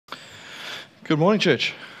Good morning,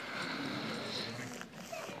 church.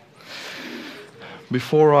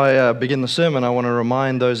 Before I begin the sermon, I want to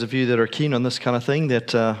remind those of you that are keen on this kind of thing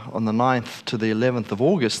that on the 9th to the 11th of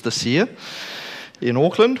August this year in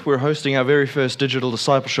Auckland, we're hosting our very first digital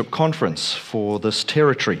discipleship conference for this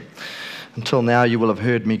territory. Until now, you will have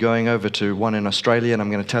heard me going over to one in Australia, and I'm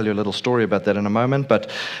going to tell you a little story about that in a moment, but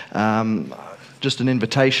just an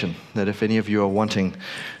invitation that if any of you are wanting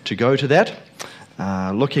to go to that,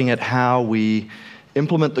 looking at how we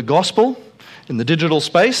implement the gospel in the digital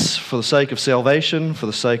space for the sake of salvation, for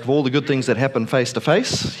the sake of all the good things that happen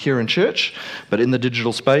face-to-face here in church, but in the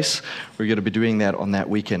digital space, we're going to be doing that on that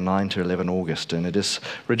weekend, 9 to 11 August. And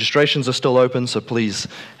registrations are still open, so please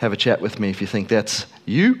have a chat with me if you think that's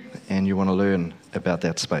you and you want to learn about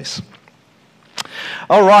that space.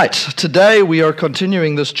 All right, today we are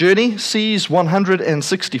continuing this journey, C's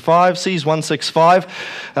 165, C's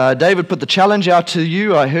 165. David put the challenge out to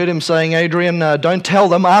you. I heard him saying, Adrian, don't tell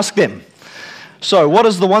them, ask them. So what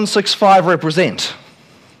does the 165 represent?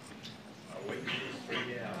 A week less 3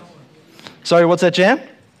 hours. Sorry, what's that, Jan?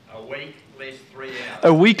 A week less 3 hours.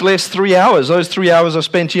 A week less 3 hours. Those 3 hours are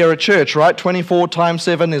spent here at church, right? 24 times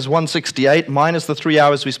 7 is 168, minus the 3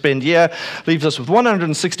 hours we spend here, leaves us with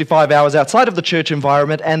 165 hours outside of the church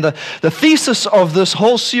environment. And the thesis of this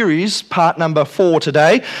whole series, part number 4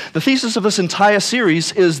 today, the thesis of this entire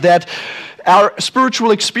series is that our spiritual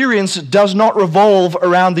experience does not revolve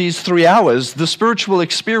around these 3 hours. The spiritual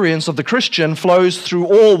experience of the Christian flows through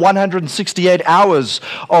all 168 hours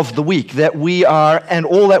of the week that we are, and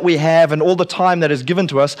all that we have, and all the time that is given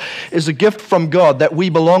to us is a gift from God, that we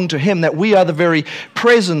belong to Him, that we are the very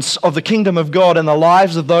presence of the kingdom of God in the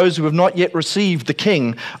lives of those who have not yet received the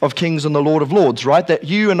King of Kings and the Lord of Lords, right? That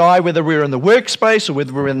you and I, whether we're in the workspace, or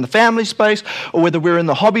whether we're in the family space, or whether we're in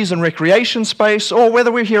the hobbies and recreation space, or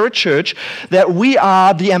whether we're here at church, that we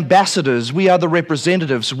are the ambassadors, we are the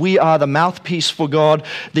representatives, we are the mouthpiece for God,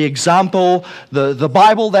 the example, the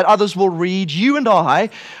Bible that others will read. You and I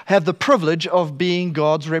have the privilege of being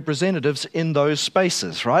God's representatives in those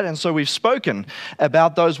spaces, right? And so we've spoken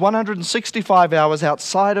about those 165 hours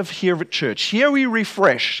outside of here at church. Here we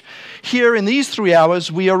refresh. Here in these 3 hours,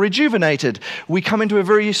 we are rejuvenated. We come into a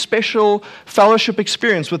very special fellowship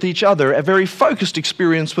experience with each other, a very focused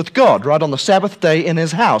experience with God, right, on the Sabbath day in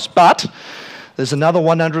His house. But there's another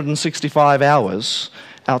 165 hours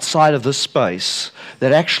outside of this space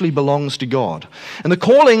that actually belongs to God. And the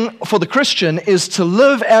calling for the Christian is to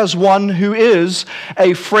live as one who is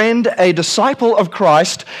a friend, a disciple of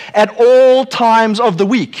Christ at all times of the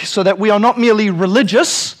week, so that we are not merely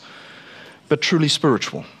religious, but truly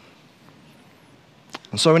spiritual.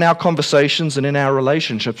 And so in our conversations and in our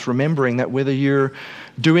relationships, remembering that whether you're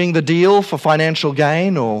doing the deal for financial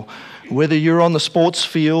gain, or whether you're on the sports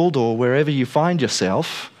field, or wherever you find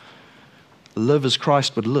yourself, live as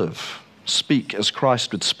Christ would live, speak as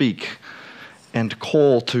Christ would speak, and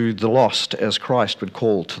call to the lost as Christ would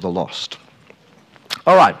call to the lost.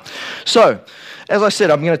 All right, so as I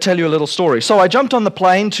said, I'm going to tell you a little story. So I jumped on the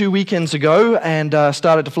plane 2 weekends ago and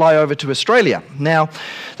started to fly over to Australia. Now,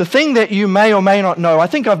 the thing that you may or may not know, I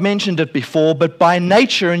think I've mentioned it before, but by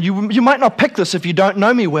nature, and you might not pick this if you don't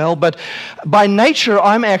know me well, but by nature,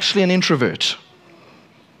 I'm actually an introvert.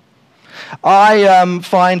 I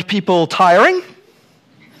find people tiring.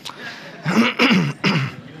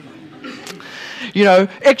 You know,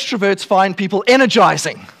 extroverts find people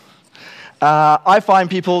energizing. I find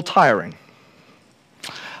people tiring.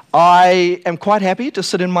 I am quite happy to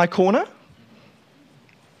sit in my corner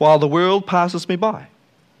while the world passes me by.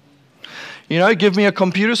 You know, give me a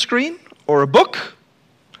computer screen or a book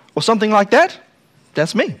or something like that,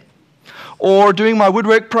 that's me. Or doing my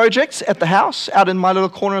woodwork projects at the house, out in my little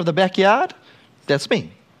corner of the backyard, that's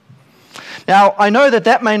me. Now, I know that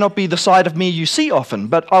that may not be the side of me you see often,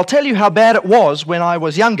 but I'll tell you how bad it was when I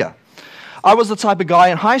was younger. I was the type of guy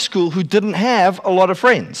in high school who didn't have a lot of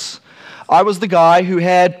friends. I was the guy who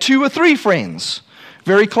had 2 or 3 friends,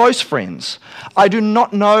 very close friends. I did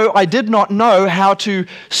not know how to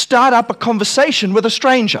start up a conversation with a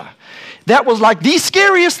stranger. That was like the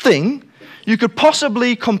scariest thing you could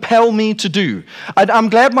possibly compel me to do. I'm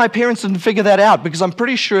glad my parents didn't figure that out, because I'm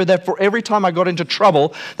pretty sure that for every time I got into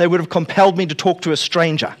trouble, they would have compelled me to talk to a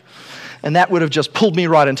stranger. And that would have just pulled me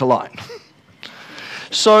right into line.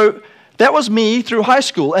 So that was me through high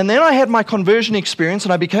school. And then I had my conversion experience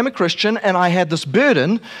and I became a Christian, and I had this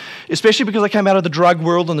burden, especially because I came out of the drug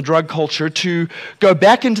world and the drug culture, to go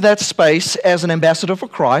back into that space as an ambassador for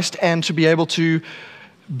Christ and to be able to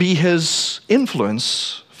be His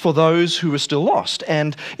influence for those who are still lost.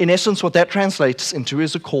 And in essence, what that translates into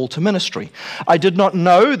is a call to ministry. I did not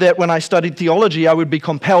know that when I studied theology, I would be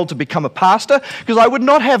compelled to become a pastor, because I would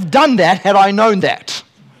not have done that had I known that.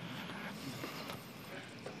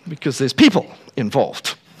 Because there's people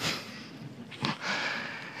involved.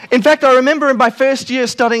 In fact, I remember in my first year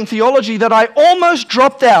studying theology that I almost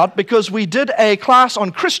dropped out because we did a class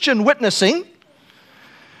on Christian witnessing,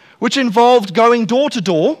 which involved going door to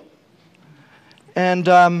door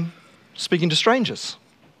and speaking to strangers.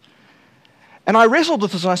 And I wrestled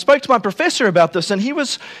with this, and I spoke to my professor about this, and he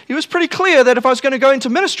was pretty clear that if I was going to go into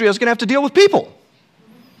ministry, I was going to have to deal with people.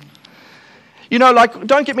 You know, like,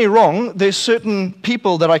 don't get me wrong, there's certain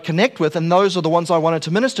people that I connect with, and those are the ones I wanted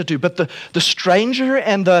to minister to, but the stranger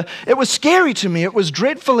and it was scary to me. It was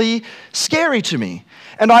dreadfully scary to me.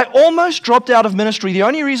 And I almost dropped out of ministry. The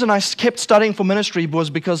only reason I kept studying for ministry was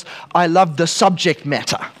because I loved the subject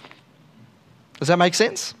matter. Does that make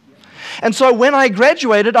sense? And so when I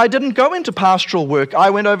graduated, I didn't go into pastoral work. I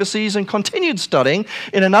went overseas and continued studying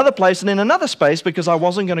in another place and in another space because I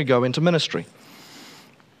wasn't going to go into ministry.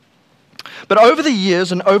 But over the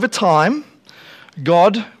years and over time,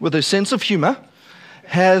 God, with a sense of humor,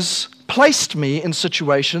 has placed me in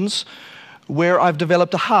situations where I've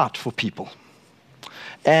developed a heart for people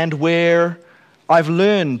and where I've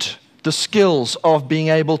learned the skills of being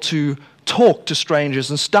able to talk to strangers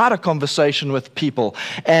and start a conversation with people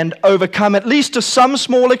and overcome, at least to some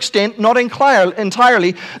small extent, not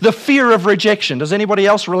entirely, the fear of rejection. Does anybody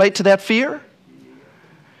else relate to that fear?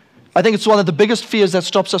 I think it's one of the biggest fears that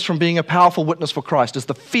stops us from being a powerful witness for Christ, is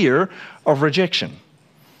the fear of rejection.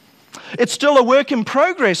 It's still a work in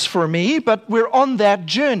progress for me, but we're on that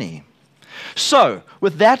journey. So,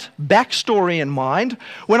 with that backstory in mind,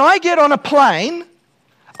 when I get on a plane,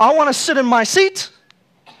 I want to sit in my seat,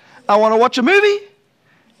 I want to watch a movie,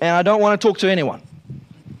 and I don't want to talk to anyone.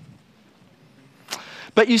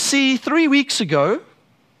 But you see, 3 weeks ago,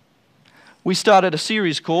 we started a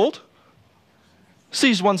series called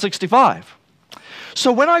Seas 165.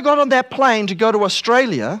 So when I got on that plane to go to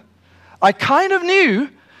Australia, I kind of knew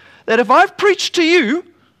that if I've preached to you,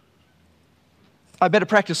 I better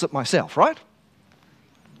practice it myself, right?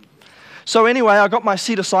 So anyway, I got my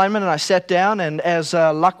seat assignment and I sat down, and as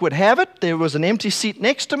luck would have it, there was an empty seat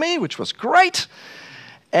next to me, which was great.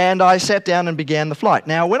 And I sat down and began the flight.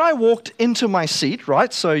 Now, when I walked into my seat,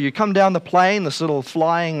 right, so you come down the plane, this little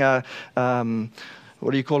flying what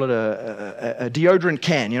do you call it, a deodorant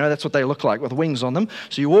can, you know, that's what they look like with wings on them.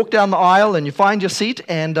 So you walk down the aisle and you find your seat,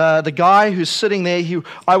 and the guy who's sitting there,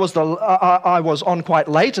 I was on quite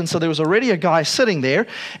late, and so there was already a guy sitting there,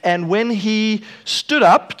 and when he stood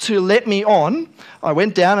up to let me on, I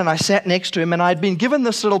went down and I sat next to him, and I'd been given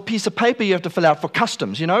this little piece of paper you have to fill out for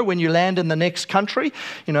customs. You know, when you land in the next country,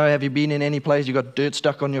 you know, have you been in any place, you got dirt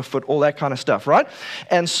stuck on your foot, all that kind of stuff, right?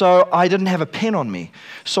 And so I didn't have a pen on me.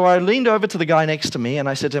 So I leaned over to the guy next to me and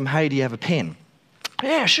I said to him, "Hey, do you have a pen?"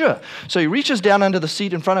 "Yeah, sure." So he reaches down under the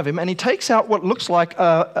seat in front of him and he takes out what looks like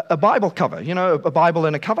a Bible cover, you know, a Bible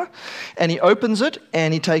in a cover, and he opens it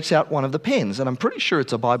and he takes out one of the pens. And I'm pretty sure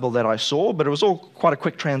it's a Bible that I saw, but it was all quite a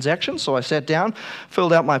quick transaction. So I sat down,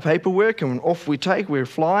 filled out my paperwork, and off we take. We're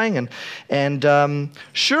flying, and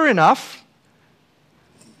sure enough,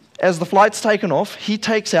 as the flight's taken off, he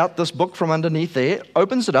takes out this book from underneath there,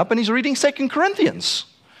 opens it up, and he's reading 2 Corinthians.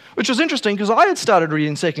 Which was interesting because I had started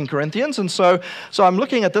reading 2 Corinthians, and so I'm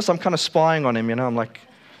looking at this, I'm kind of spying on him, you know,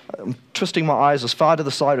 I'm twisting my eyes as far to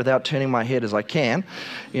the side without turning my head as I can,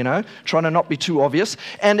 you know, trying to not be too obvious.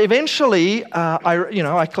 And eventually,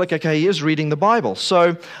 I click, okay, he is reading the Bible.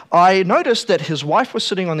 So I noticed that his wife was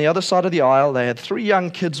sitting on the other side of the aisle. They had 3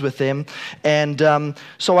 young kids with them, and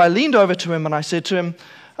so I leaned over to him and I said to him,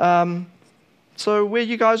 "So where are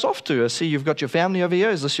you guys off to? I see you've got your family over here.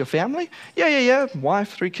 Is this your family?" Yeah.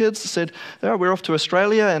 Wife, 3 kids. I said, "Yeah, we're off to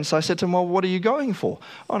Australia." And so I said to him, "Well, what are you going for?"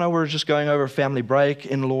 "Oh, no, we're just going over a family break.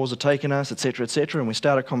 In-laws are taking us, etc., etc." And we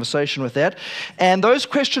started a conversation with that. And those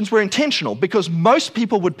questions were intentional because most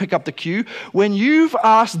people would pick up the cue when you've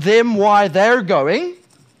asked them why they're going.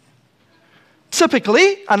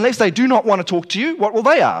 Typically, unless they do not want to talk to you, what will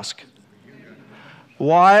they ask?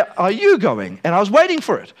 "Why are you going?" And I was waiting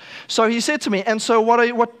for it. So he said to me, "And so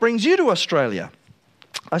what brings you to Australia?"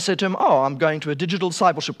 I said to him, "Oh, I'm going to a digital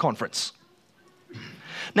discipleship conference."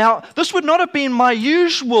 Now, this would not have been my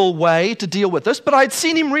usual way to deal with this, but I'd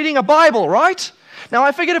seen him reading a Bible, right? Now,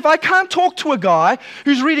 I figured if I can't talk to a guy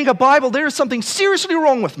who's reading a Bible, there is something seriously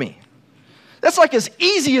wrong with me. That's like as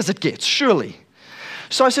easy as it gets, surely.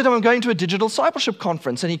 So I said to him, "I'm going to a digital discipleship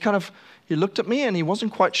conference." And he looked at me and he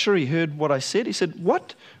wasn't quite sure he heard what I said. He said,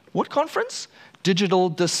 What conference?" digital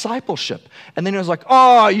discipleship. And then he was like,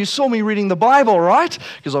 oh, you saw me reading the Bible, right?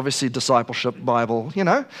 Because obviously discipleship, Bible, you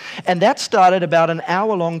know. And that started about an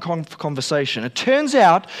hour-long conversation. It turns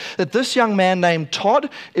out that this young man named Todd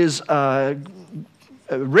is a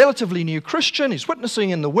relatively new Christian. He's witnessing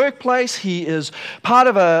in the workplace. He is part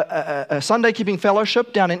of a Sunday-keeping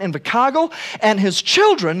fellowship down in Invercargill, and his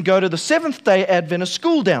children go to the Seventh-day Adventist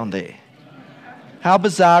school down there. How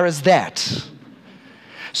bizarre is that?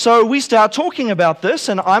 So we start talking about this,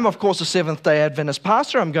 and I'm, of course, a Seventh-day Adventist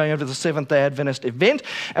pastor. I'm going over to the Seventh-day Adventist event,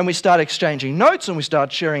 and we start exchanging notes, and we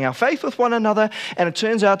start sharing our faith with one another, and it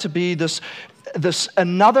turns out to be this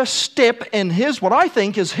another step in what I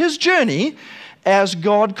think is his journey as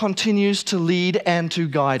God continues to lead and to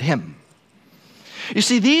guide him. You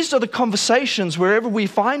see, these are the conversations wherever we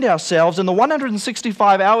find ourselves in the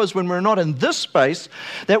 165 hours when we're not in this space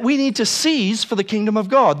that we need to seize for the kingdom of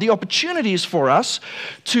God. The opportunities for us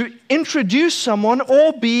to introduce someone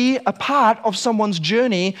or be a part of someone's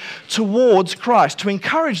journey towards Christ, to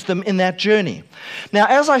encourage them in that journey. Now,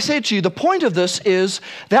 as I said to you, the point of this is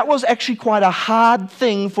that was actually quite a hard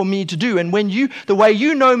thing for me to do. And the way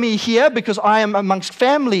you know me here, because I am amongst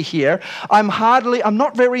family here, I'm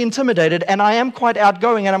not very intimidated, and I am quite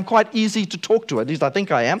outgoing, and I'm quite easy to talk to. At least I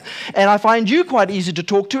think I am. And I find you quite easy to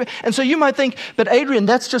talk to. And so you might think, but Adrian,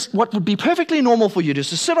 that's just what would be perfectly normal for you, just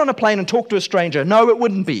to sit on a plane and talk to a stranger. No, it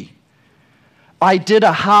wouldn't be. I did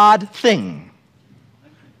a hard thing.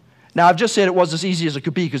 Now, I've just said it was as easy as it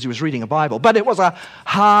could be because he was reading a Bible, but it was a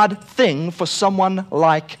hard thing for someone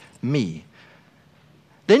like me.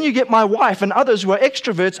 Then you get my wife and others who are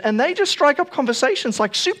extroverts, and they just strike up conversations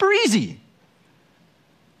like super easy.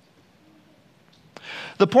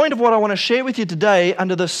 The point of what I want to share with you today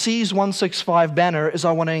under the Seize 165 banner is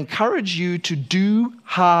I want to encourage you to do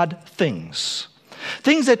hard things.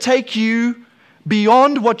 Things that take you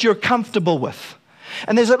beyond what you're comfortable with.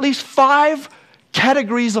 And there's at least 5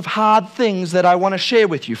 categories of hard things that I want to share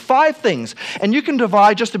with you. 5 things. And you can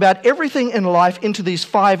divide just about everything in life into these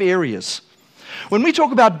 5 areas. When we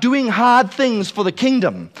talk about doing hard things for the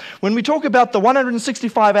kingdom, when we talk about the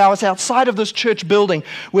 165 hours outside of this church building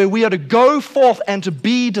where we are to go forth and to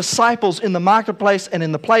be disciples in the marketplace and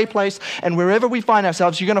in the play place and wherever we find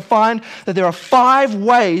ourselves, you're going to find that there are 5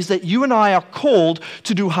 ways that you and I are called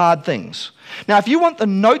to do hard things. Now, if you want the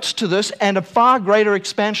notes to this and a far greater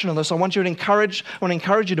expansion of this, I want to encourage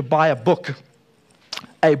you to buy a book.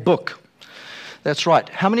 A book. That's right.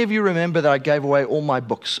 How many of you remember that I gave away all my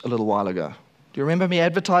books a little while ago? Do you remember me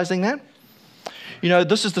advertising that? You know,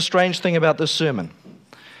 this is the strange thing about this sermon.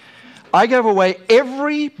 I gave away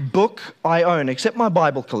every book I own except my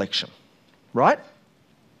Bible collection, right?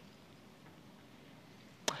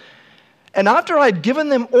 And after I'd given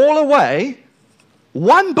them all away,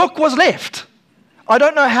 one book was left. I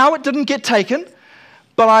don't know how it didn't get taken,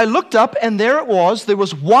 but I looked up and there it was. There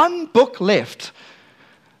was one book left.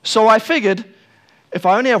 So I figured, if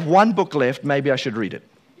I only have one book left, maybe I should read it.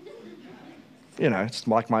 You know, it's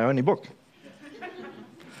like my only book.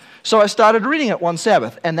 So I started reading it one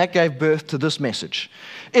Sabbath, and that gave birth to this message.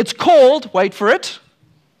 It's called, wait for it,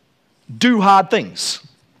 Do Hard Things.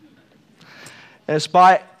 It's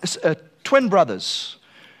by twin brothers.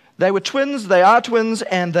 They were twins, they are twins,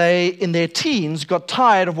 and they, in their teens, got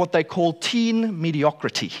tired of what they call teen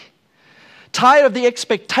mediocrity. Tired of the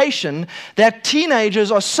expectation that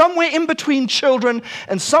teenagers are somewhere in between children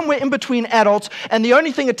and somewhere in between adults, and the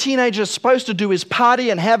only thing a teenager is supposed to do is party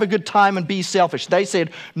and have a good time and be selfish. They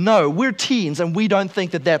said, no, we're teens and we don't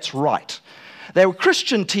think that that's right. They were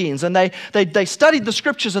Christian teens, and they studied the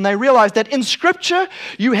Scriptures, and they realized that in Scripture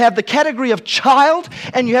you have the category of child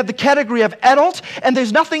and you have the category of adult, and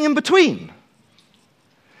there's nothing in between.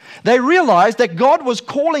 They realized that God was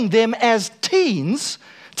calling them as teens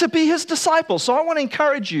to be His disciples. So I want to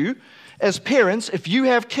encourage you as parents, if you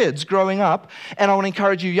have kids growing up, and I want to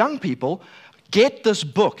encourage you young people, get this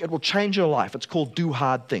book. It will change your life. It's called Do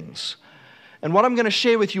Hard Things. And what I'm going to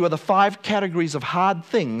share with you are the 5 categories of hard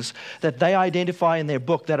things that they identify in their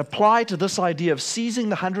book that apply to this idea of seizing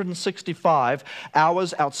the 165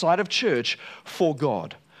 hours outside of church for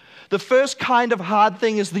God. The first kind of hard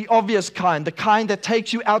thing is the obvious kind, the kind that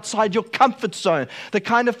takes you outside your comfort zone, the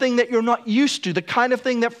kind of thing that you're not used to, the kind of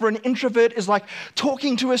thing that for an introvert is like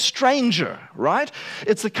talking to a stranger, right?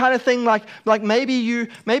 It's the kind of thing like maybe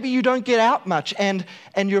you don't get out much and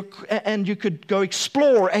you could go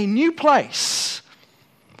explore a new place.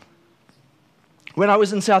 When I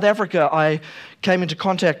was in South Africa, I came into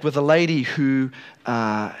contact with a lady who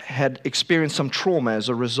had experienced some trauma as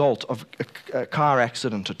a result of a car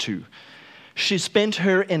accident or two. She spent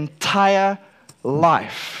her entire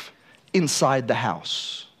life inside the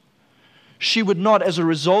house. She would not, as a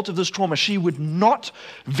result of this trauma, she would not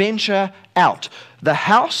venture out. The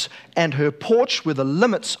house and her porch were the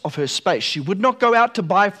limits of her space. She would not go out to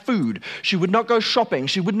buy food. She would not go shopping.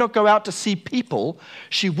 She would not go out to see people.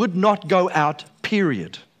 She would not go out,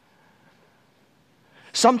 period.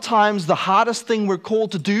 Sometimes the hardest thing we're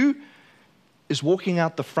called to do is walking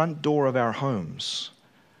out the front door of our homes.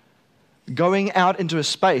 Going out into a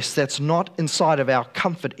space that's not inside of our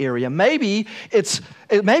comfort area. Maybe it's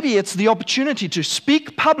the opportunity to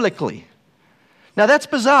speak publicly. Now that's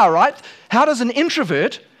bizarre, right? How does an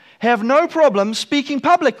introvert have no problem speaking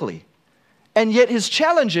publicly? And yet his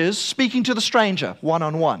challenge is speaking to the stranger,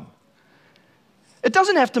 one-on-one. It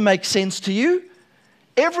doesn't have to make sense to you.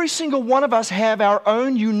 Every single one of us have our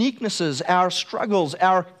own uniquenesses, our struggles,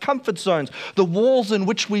 our comfort zones, the walls in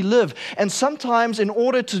which we live. And sometimes in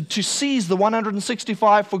order to seize the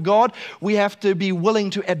 165 for God, we have to be willing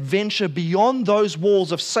to adventure beyond those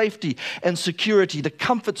walls of safety and security, the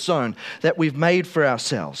comfort zone that we've made for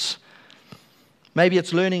ourselves. Maybe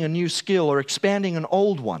it's learning a new skill or expanding an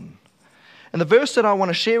old one. And the verse that I want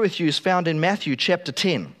to share with you is found in Matthew chapter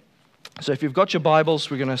 10. So if you've got your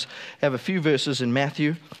Bibles, we're going to have a few verses in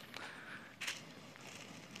Matthew.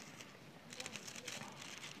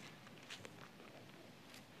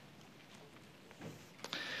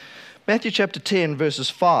 Matthew chapter 10, verses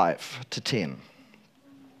 5 to 10.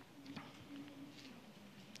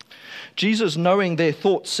 Jesus, knowing their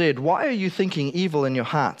thoughts, said, "Why are you thinking evil in your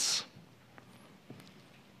hearts?"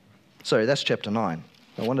 Sorry, that's chapter 9.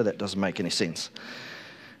 No wonder that doesn't make any sense.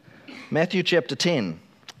 Matthew chapter 10.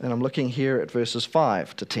 And I'm looking here at verses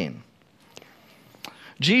 5 to 10.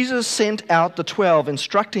 Jesus sent out the 12,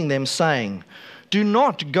 instructing them, saying, "Do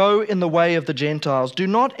not go in the way of the Gentiles. Do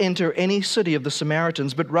not enter any city of the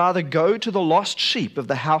Samaritans, but rather go to the lost sheep of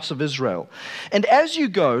the house of Israel. And as you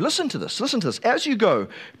go," listen to this, "as you go,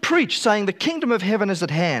 preach, saying, the kingdom of heaven is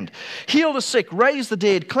at hand. Heal the sick, raise the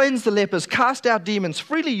dead, cleanse the lepers, cast out demons.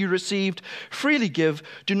 Freely you received, freely give.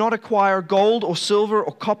 Do not acquire gold or silver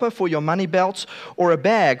or copper for your money belts, or a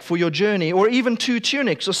bag for your journey, or even 2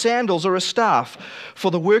 tunics or sandals or a staff,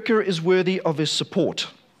 for the worker is worthy of his support."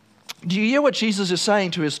 Do you hear what Jesus is saying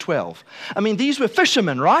to his 12? I mean, these were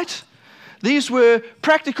fishermen, right? These were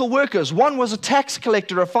practical workers. One was a tax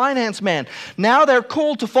collector, a finance man. Now they're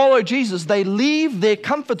called to follow Jesus. They leave their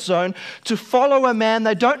comfort zone to follow a man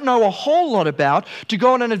they don't know a whole lot about, to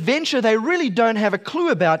go on an adventure they really don't have a clue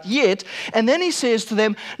about yet. And then he says to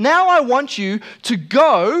them, "Now I want you to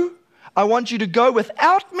go. I want you to go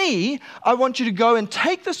without me. I want you to go and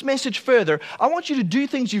take this message further. I want you to do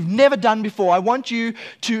things you've never done before. I want you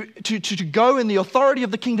to go in the authority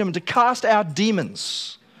of the kingdom and to cast out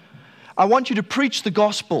demons. I want you to preach the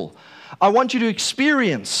gospel. I want you to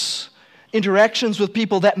experience interactions with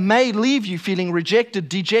people that may leave you feeling rejected,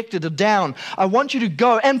 dejected, or down. I want you to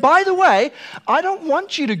go. And by the way, I don't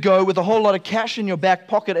want you to go with a whole lot of cash in your back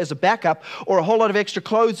pocket as a backup or a whole lot of extra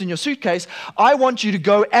clothes in your suitcase. I want you to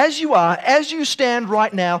go as you are, as you stand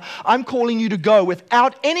right now. I'm calling you to go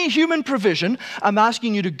without any human provision. I'm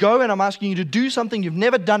asking you to go, and I'm asking you to do something you've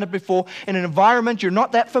never done it before in an environment you're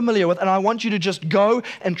not that familiar with, and I want you to just go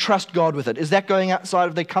and trust God with it." Is that going outside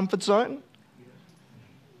of their comfort zone?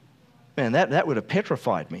 Man, that would have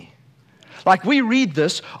petrified me. Like, we read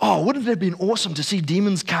this, oh, wouldn't it have been awesome to see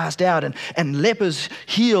demons cast out and lepers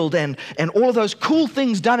healed and all of those cool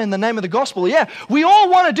things done in the name of the gospel? Yeah, we all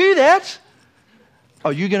want to do that.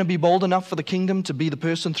 Are you going to be bold enough for the kingdom to be the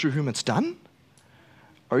person through whom it's done?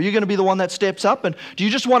 Are you going to be the one that steps up? And do you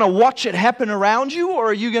just want to watch it happen around you, or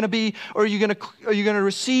are you going to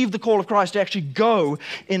receive the call of Christ to actually go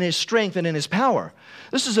in His strength and in His power?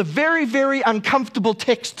 This is a very, very uncomfortable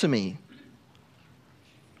text to me.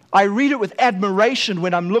 I read it with admiration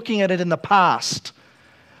when I'm looking at it in the past.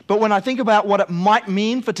 But when I think about what it might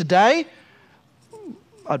mean for today,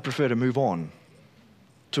 I'd prefer to move on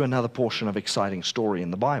to another portion of exciting story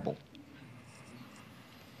in the Bible.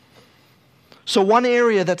 So one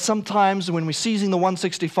area that sometimes when we're seizing the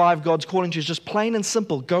 165, God's calling to is just plain and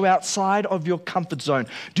simple. Go outside of your comfort zone.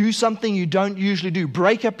 Do something you don't usually do.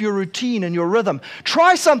 Break up your routine and your rhythm.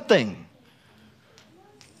 Try something.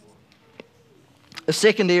 A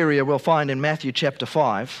second area we'll find in Matthew chapter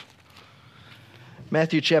 5.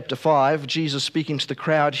 Matthew chapter 5, Jesus speaking to the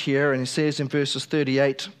crowd here, and he says in verses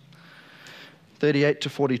 38 to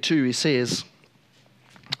 42, he says,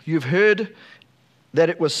 "You've heard that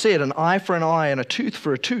it was said, an eye for an eye and a tooth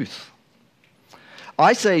for a tooth.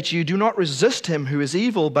 I say to you, do not resist him who is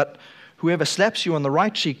evil, but whoever slaps you on the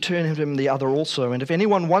right cheek, turn him the other also. And if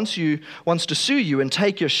anyone wants to sue you and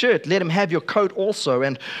take your shirt, let him have your coat also.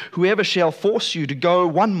 And whoever shall force you to go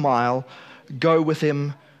 1 mile, go with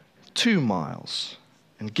him 2 miles,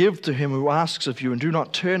 and give to him who asks of you, and do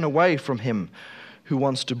not turn away from him who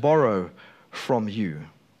wants to borrow from you.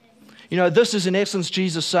 You know, this is in essence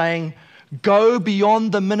Jesus saying, go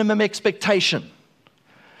beyond the minimum expectation.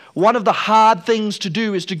 One of the hard things to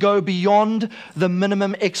do is to go beyond the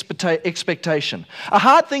minimum expectation. A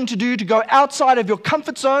hard thing to do to go outside of your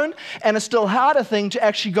comfort zone, and a still harder thing to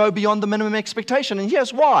actually go beyond the minimum expectation. And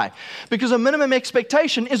here's why. Because a minimum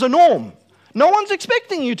expectation is a norm. No one's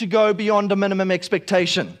expecting you to go beyond a minimum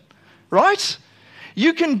expectation, right?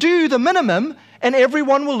 You can do the minimum, and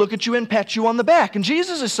everyone will look at you and pat you on the back. And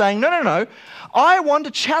Jesus is saying, no. I want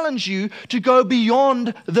to challenge you to go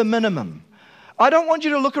beyond the minimum. I don't want you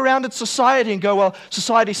to look around at society and go, well,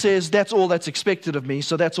 society says that's all that's expected of me,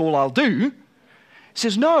 so that's all I'll do. He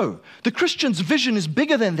says, no, the Christian's vision is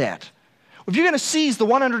bigger than that. If you're going to seize the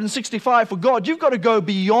 165 for God, you've got to go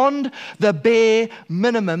beyond the bare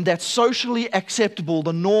minimum that's socially acceptable,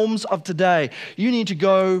 the norms of today. You need to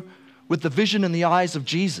go with the vision in the eyes of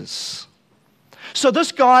Jesus. So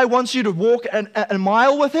this guy wants you to walk a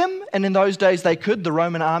mile with him, and in those days they could. The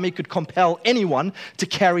Roman army could compel anyone to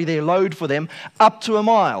carry their load for them up to a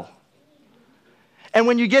mile. And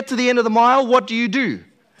when you get to the end of the mile, what do?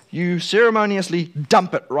 You ceremoniously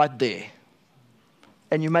dump it right there.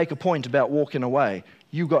 And you make a point about walking away.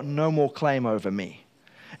 You've got no more claim over me.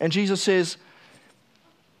 And Jesus says,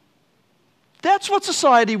 that's what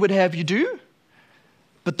society would have you do.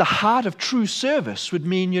 But the heart of true service would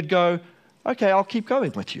mean you'd go, okay, I'll keep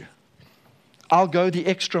going with you. I'll go the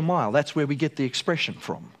extra mile. That's where we get the expression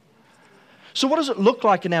from. So what does it look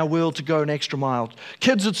like in our world to go an extra mile?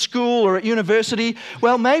 Kids at school or at university,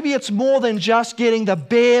 well, maybe it's more than just getting the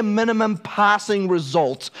bare minimum passing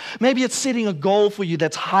result. Maybe it's setting a goal for you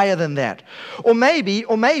that's higher than that. Or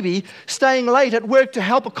maybe staying late at work to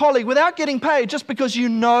help a colleague without getting paid just because you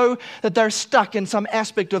know that they're stuck in some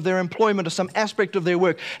aspect of their employment or some aspect of their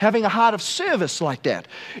work. Having a heart of service like that.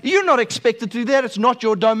 You're not expected to do that. It's not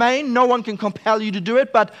your domain. No one can compel you to do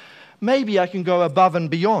it, but maybe I can go above and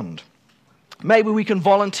beyond. Maybe we can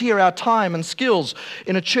volunteer our time and skills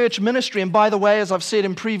in a church ministry. And by the way, as I've said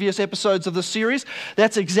in previous episodes of this series,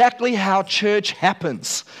 that's exactly how church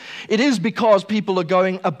happens. It is because people are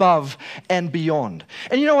going above and beyond.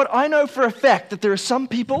 And you know what? I know for a fact that there are some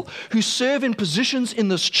people who serve in positions in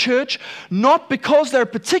this church not because they're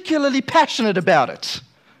particularly passionate about it.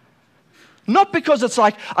 Not because it's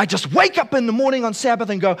like, I just wake up in the morning on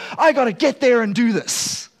Sabbath and go, I got to get there and do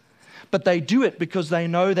this. But they do it because they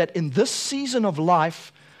know that in this season of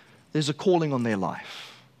life, there's a calling on their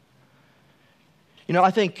life. You know,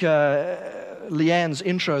 I think Leanne's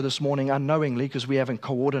intro this morning, unknowingly, because we haven't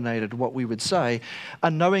coordinated what we would say,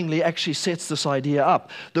 unknowingly actually sets this idea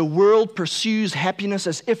up. The world pursues happiness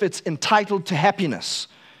as if it's entitled to happiness.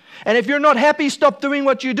 And if you're not happy, stop doing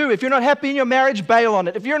what you do. If you're not happy in your marriage, bail on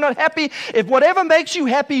it. If you're not happy, if whatever makes you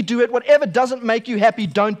happy, do it. Whatever doesn't make you happy,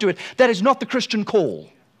 don't do it. That is not the Christian call.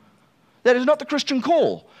 That is not the Christian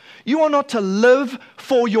call. You are not to live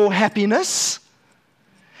for your happiness.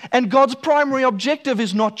 And God's primary objective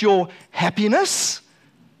is not your happiness,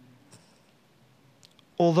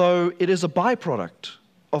 although it is a byproduct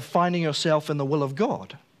of finding yourself in the will of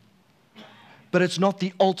God. But it's not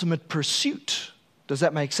the ultimate pursuit. Does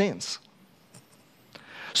that make sense?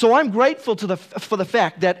 So I'm grateful for the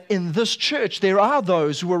fact that in this church there are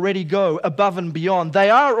those who already go above and beyond.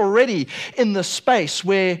 They are already in the space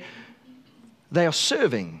where they are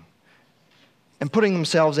serving and putting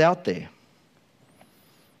themselves out there.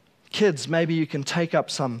 Kids, maybe you can take up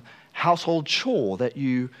some household chore that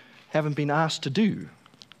you haven't been asked to do.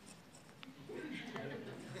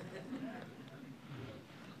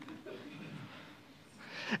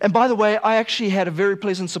 And by the way, I actually had a very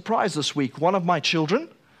pleasant surprise this week. One of my children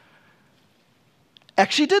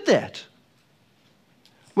actually did that.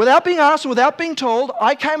 Without being asked, without being told,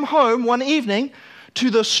 I came home one evening to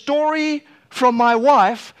the story from my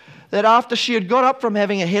wife that after she had got up from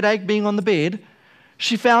having a headache being on the bed,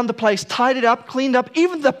 she found the place tidied up, cleaned up,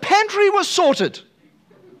 even the pantry was sorted.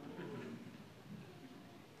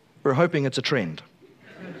 We're hoping it's a trend.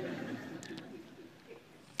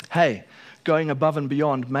 Hey, going above and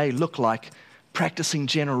beyond may look like practicing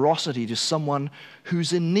generosity to someone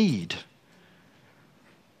who's in need.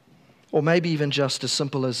 Or maybe even just as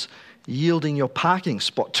simple as yielding your parking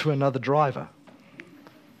spot to another driver.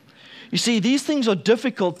 You see, these things are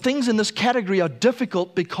difficult. Things in this category are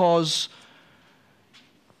difficult because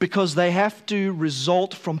they have to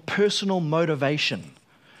result from personal motivation,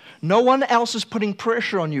 No one else is putting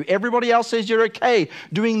pressure on you. Everybody else says you're okay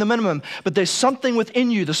doing the minimum. But there's something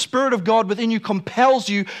within you. The Spirit of God within you compels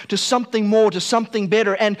you to something more, to something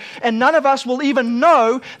better. And none of us will even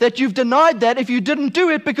know that you've denied that if you didn't do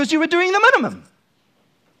it because you were doing the minimum.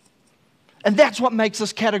 And that's what makes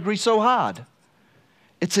this category so hard.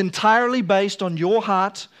 It's entirely based on your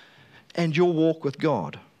heart and your walk with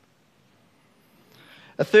God.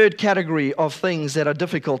 A third category of things that are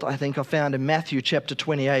difficult, I think, are found in Matthew chapter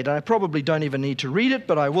 28. And I probably don't even need to read it,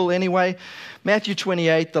 but I will anyway. Matthew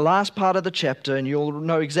 28, the last part of the chapter, and you'll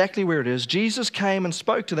know exactly where it is. Jesus came and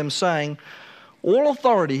spoke to them, saying, "All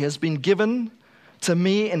authority has been given to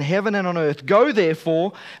me in heaven and on earth. Go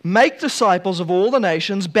therefore, make disciples of all the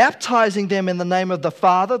nations, baptizing them in the name of the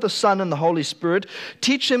Father, the Son, and the Holy Spirit.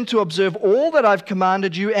 Teach them to observe all that I've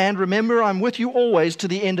commanded you, and remember, I'm with you always to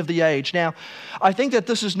the end of the age." Now, I think that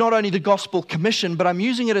this is not only the gospel commission, but I'm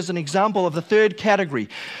using it as an example of the third category.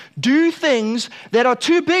 Do things that are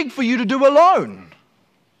too big for you to do alone.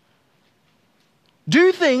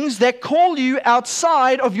 Do things that call you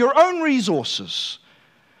outside of your own resources,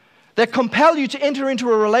 that compel you to enter into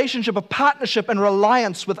a relationship of partnership and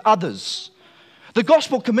reliance with others. The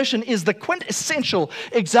Gospel Commission is the quintessential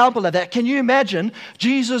example of that. Can you imagine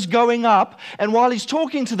Jesus going up, and while he's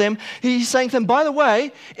talking to them, he's saying to them, by the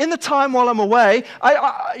way, in the time while I'm away,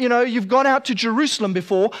 you've gone out to Jerusalem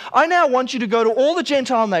before. I now want you to go to all the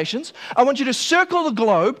Gentile nations. I want you to circle the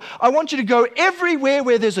globe. I want you to go everywhere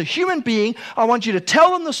where there's a human being. I want you to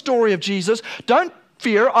tell them the story of Jesus. Don't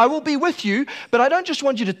fear, I will be with you, but I don't just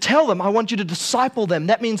want you to tell them, I want you to disciple them.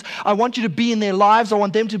 That means I want you to be in their lives, I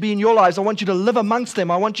want them to be in your lives, I want you to live amongst them,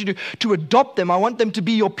 I want you to adopt them, I want them to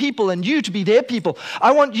be your people and you to be their people.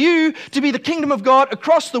 I want you to be the kingdom of God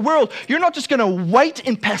across the world. You're not just going to wait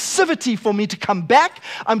in passivity for me to come back.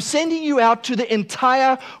 I'm sending you out to the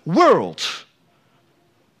entire world.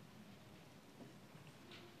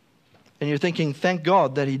 And you're thinking, thank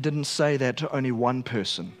God that he didn't say that to only one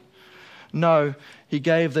person. No, he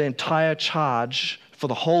gave the entire charge for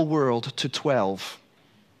the whole world to 12,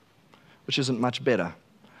 which isn't much better.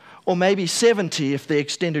 Or maybe 70 if the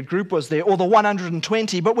extended group was there, or the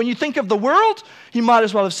 120. But when you think of the world, he might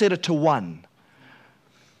as well have said it to one.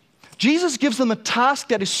 Jesus gives them a task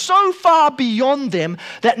that is so far beyond them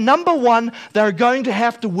that number one, they're going to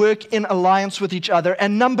have to work in alliance with each other.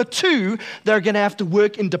 And number two, they're going to have to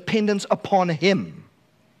work in dependence upon him.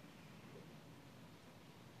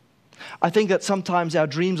 I think that sometimes our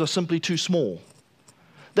dreams are simply too small.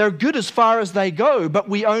 They're good as far as they go, but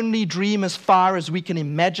we only dream as far as we can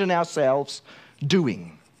imagine ourselves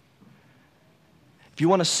doing. If you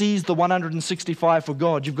want to seize the 165 for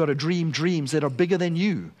God, you've got to dream dreams that are bigger than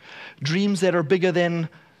you. Dreams that are bigger than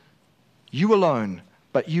you alone,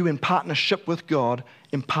 but you in partnership with God,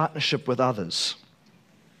 in partnership with others.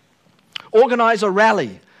 Organize a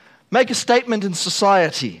rally. Make a statement in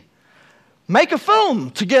society. Make a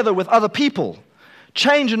film together with other people.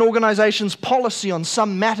 Change an organization's policy on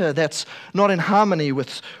some matter that's not in harmony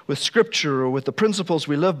with Scripture or with the principles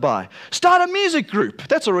we live by. Start a music group.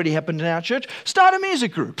 That's already happened in our church. Start a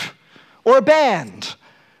music group or a band.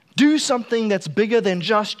 Do something that's bigger than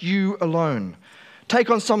just you alone. Take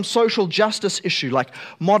on some social justice issue like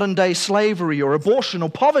modern-day slavery or abortion or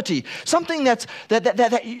poverty. Something that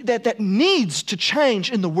needs to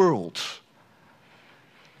change in the world.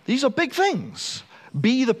 These are big things.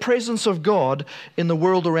 Be the presence of God in the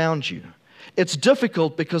world around you. It's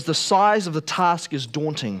difficult because the size of the task is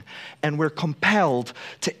daunting, and we're compelled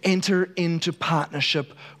to enter into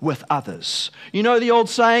partnership with others. You know the old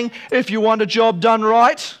saying, if you want a job done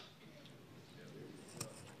right?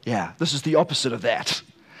 Yeah, this is the opposite of that.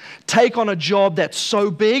 Take on a job that's so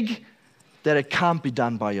big that it can't be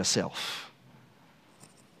done by yourself.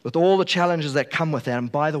 With all the challenges that come with that.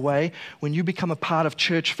 And by the way, when you become a part of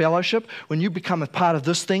church fellowship, when you become a part of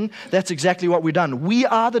this thing, that's exactly what we've done. We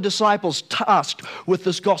are the disciples tasked with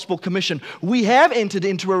this gospel commission. We have entered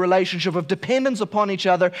into a relationship of dependence upon each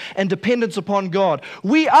other and dependence upon God.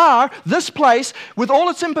 We are this place with all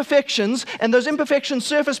its imperfections, and those imperfections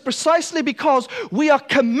surface precisely because we are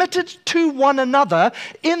committed to one another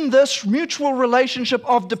in this mutual relationship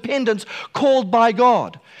of dependence called by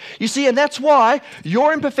God. You see, and that's why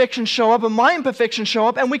your imperfections show up and my imperfections show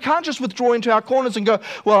up, and we can't just withdraw into our corners and go,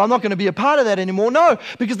 well, I'm not going to be a part of that anymore. No,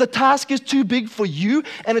 because the task is too big for you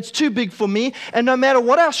and it's too big for me, and no matter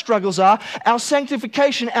what our struggles are, our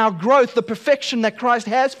sanctification, our growth, the perfection that Christ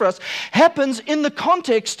has for us happens in the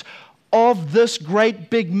context of this great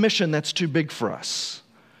big mission that's too big for us.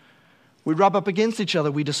 We rub up against each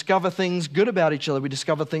other. We discover things good about each other. We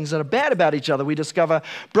discover things that are bad about each other. We discover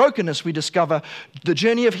brokenness. We discover the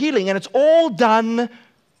journey of healing. And it's all done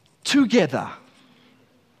together.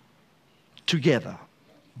 Together.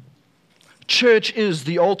 Church is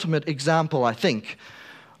the ultimate example, I think,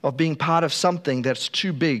 of being part of something that's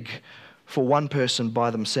too big for one person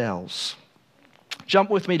by themselves. Jump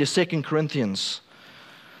with me to 2 Corinthians.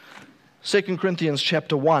 2 Corinthians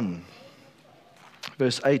chapter 1,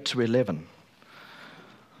 verse 8 to 11.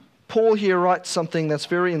 Paul here writes something that's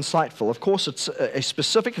very insightful. Of course, it's a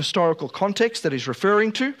specific historical context that he's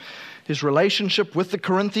referring to, his relationship with the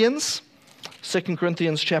Corinthians. 2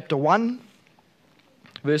 Corinthians chapter 1,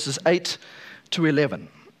 verses 8 to 11.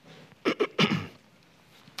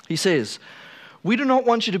 He says, "We do not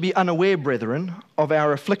want you to be unaware, brethren, of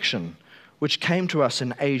our affliction, which came to us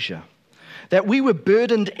in Asia, that we were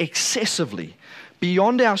burdened excessively,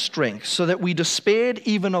 beyond our strength, so that we despaired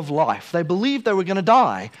even of life." They believed they were going to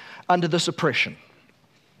die under this oppression.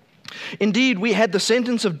 "Indeed, we had the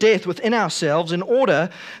sentence of death within ourselves, in order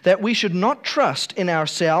that we should not trust in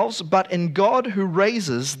ourselves, but in God who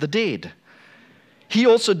raises the dead. He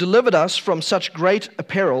also delivered us from such great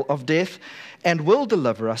peril of death, and will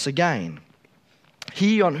deliver us again.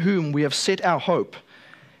 He on whom we have set our hope,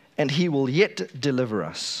 and he will yet deliver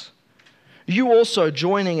us. You also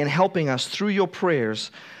joining and helping us through your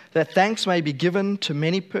prayers, that thanks may be given to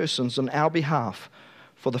many persons on our behalf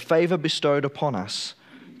for the favor bestowed upon us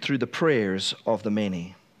through the prayers of the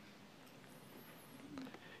many."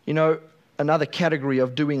 You know, another category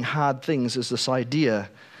of doing hard things is this idea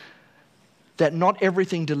that not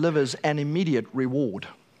everything delivers an immediate reward.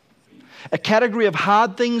 A category of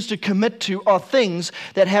hard things to commit to are things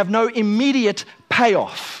that have no immediate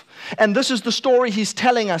payoff. And this is the story he's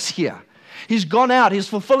telling us here. He's gone out, he's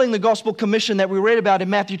fulfilling the gospel commission that we read about in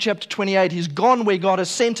Matthew chapter 28. He's gone where God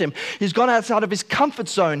has sent him. He's gone outside of his comfort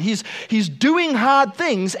zone. He's doing hard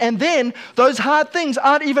things, and then those hard things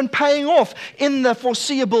aren't even paying off in the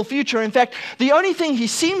foreseeable future. In fact, the only thing he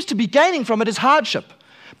seems to be gaining from it is hardship,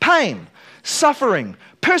 pain, suffering,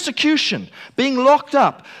 persecution, being locked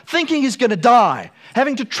up, thinking he's going to die,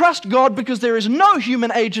 having to trust God because there is no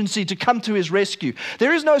human agency to come to his rescue.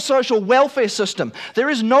 There is no social welfare system. There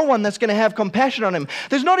is no one that's going to have compassion on him.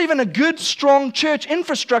 There's not even a good, strong church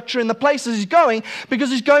infrastructure in the places he's going, because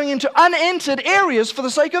he's going into unentered areas for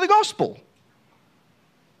the sake of the gospel.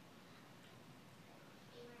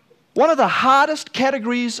 One of the hardest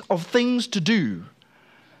categories of things to do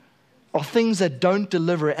are things that don't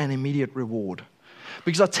deliver an immediate reward.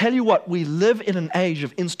 Because I tell you what, we live in an age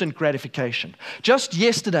of instant gratification. Just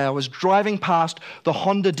yesterday, I was driving past the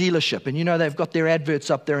Honda dealership, and you know they've got their adverts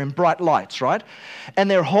up there in bright lights, right? And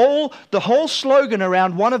the whole slogan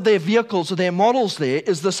around one of their vehicles or their models there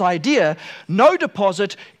is this idea: no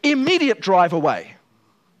deposit, immediate drive away.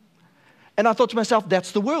 And I thought to myself,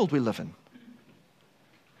 that's the world we live in.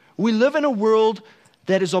 We live in a world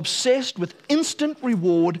that is obsessed with instant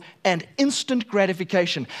reward and instant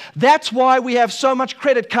gratification. That's why we have so much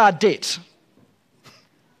credit card debt.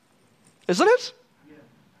 Isn't it? Yeah.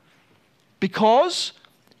 Because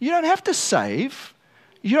you don't have to save,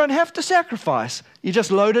 you don't have to sacrifice, you just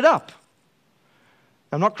load it up.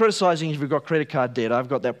 I'm not criticizing if you've got credit card debt. I've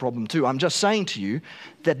got that problem too. I'm just saying to you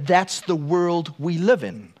that that's the world we live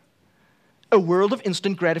in. A world of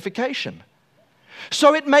instant gratification.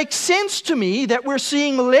 So it makes sense to me that we're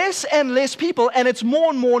seeing less and less people, and it's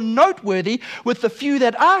more and more noteworthy with the few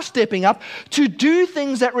that are stepping up to do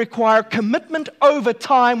things that require commitment over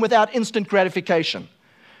time without instant gratification.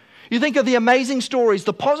 You think of the amazing stories,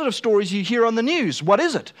 the positive stories you hear on the news. What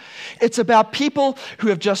is it? It's about people who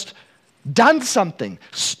have just done something,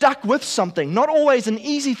 stuck with something, not always an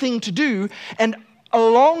easy thing to do, and a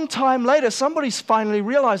long time later somebody finally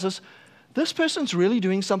realizes, this person's really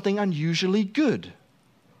doing something unusually good.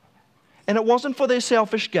 And it wasn't for their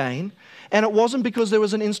selfish gain, and it wasn't because there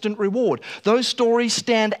was an instant reward. Those stories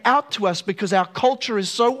stand out to us because our culture is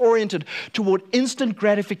so oriented toward instant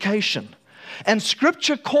gratification. And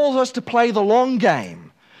Scripture calls us to play the long game.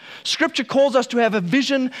 Scripture calls us to have a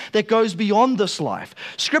vision that goes beyond this life.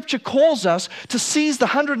 Scripture calls us to seize the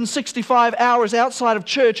 165 hours outside of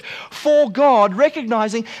church for God,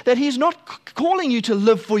 recognizing that He's not calling you to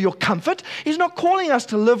live for your comfort. He's not calling us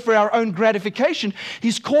to live for our own gratification.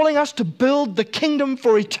 He's calling us to build the kingdom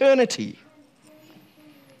for eternity.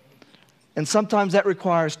 And sometimes that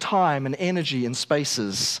requires time and energy in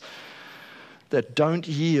spaces that don't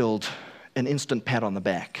yield an instant pat on the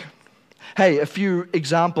back. Hey, a few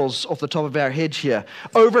examples off the top of our heads here.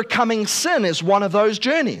 Overcoming sin is one of those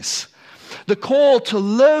journeys. The call to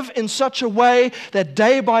live in such a way that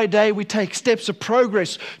day by day we take steps of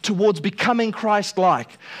progress towards becoming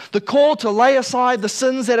Christ-like. The call to lay aside the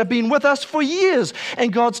sins that have been with us for years,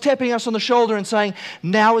 and God's tapping us on the shoulder and saying,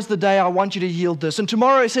 now is the day I want you to yield this. And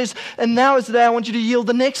tomorrow He says, and now is the day I want you to yield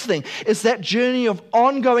the next thing. It's that journey of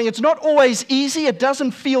ongoing. It's not always easy. It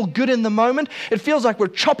doesn't feel good in the moment. It feels like we're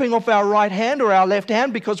chopping off our right hand or our left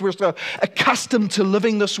hand because we're so accustomed to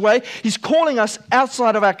living this way. He's calling us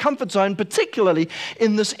outside of our comfort zone, particularly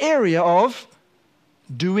in this area of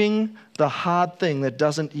doing the hard thing that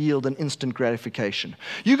doesn't yield an instant gratification.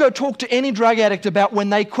 You go talk to any drug addict about when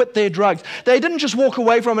they quit their drugs. They didn't just walk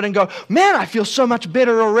away from it and go, man, I feel so much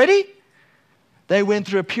better already. They went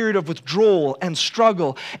through a period of withdrawal and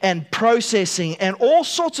struggle and processing, and all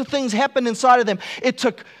sorts of things happened inside of them. It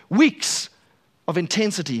took weeks of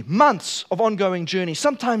intensity, months of ongoing journey,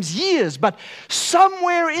 sometimes years, but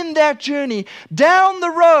somewhere in that journey, down the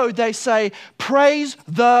road, they say, praise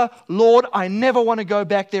the Lord, I never want to go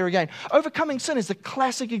back there again. Overcoming sin is the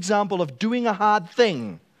classic example of doing a hard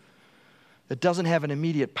thing that doesn't have an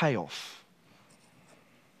immediate payoff.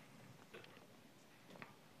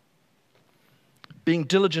 Being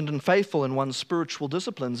diligent and faithful in one's spiritual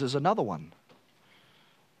disciplines is another one.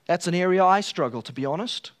 That's an area I struggle, to be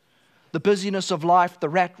honest. The busyness of life, the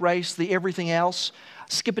rat race, the everything else.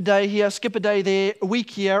 Skip a day here, skip a day there, a week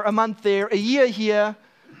here, a month there, a year here.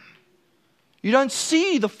 You don't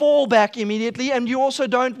see the fallback immediately, and you also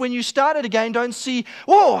don't, when you start it again, don't see,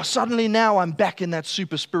 oh, suddenly now I'm back in that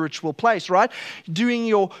super spiritual place, right? Doing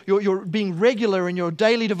your being regular in your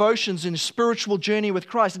daily devotions in spiritual journey with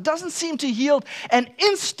Christ. It doesn't seem to yield an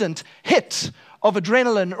instant hit of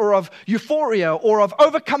adrenaline or of euphoria or of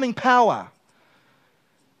overcoming power.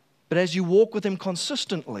 But as you walk with Him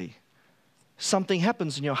consistently, something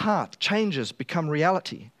happens in your heart, changes, become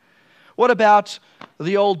reality. What about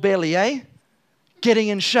the old belly, eh? Getting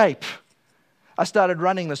in shape. I started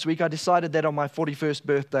running this week. I decided that on my 41st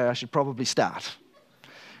birthday I should probably start.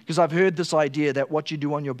 Because I've heard this idea that what you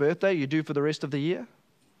do on your birthday, you do for the rest of the year.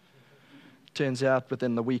 Turns out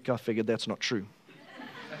within the week I figured that's not true.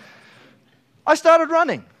 I started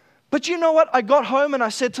running. But you know what? I got home and I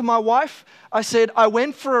said to my wife, I said, I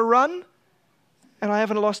went for a run and I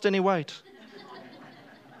haven't lost any weight.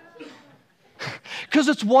 Because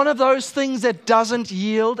it's one of those things that doesn't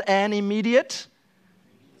yield an immediate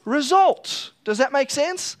result. Does that make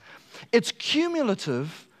sense? It's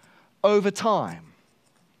cumulative over time.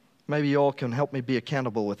 Maybe you all can help me be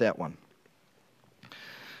accountable with that one.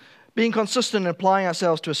 Being consistent in applying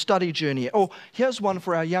ourselves to a study journey. Oh, here's one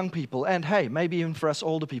for our young people, and hey, maybe even for us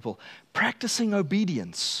older people. Practicing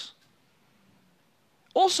obedience.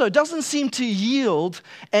 Also, doesn't seem to yield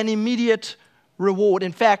an immediate reward.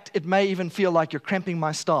 In fact, it may even feel like you're cramping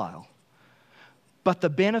my style. But the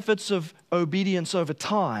benefits of obedience over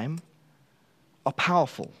time are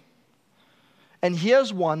powerful. And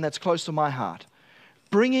here's one that's close to my heart.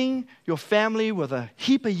 Bringing your family with a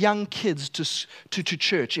heap of young kids to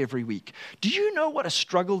church every week. Do you know what a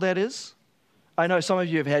struggle that is? I know some of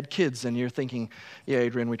you have had kids and you're thinking, yeah,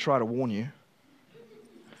 Adrian, we try to warn you.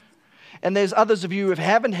 And there's others of you who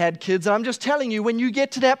haven't had kids. And I'm just telling you, when you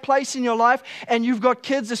get to that place in your life and you've got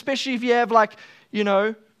kids, especially if you have a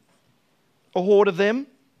horde of them,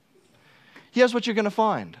 here's what you're going to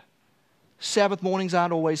find. Sabbath mornings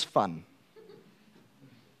aren't always fun.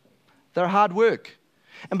 They're hard work.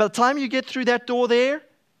 And by the time you get through that door there,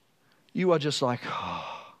 you are just like,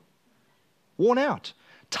 worn out,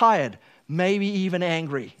 tired, maybe even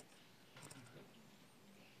angry.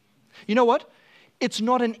 You know what? It's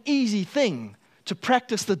not an easy thing to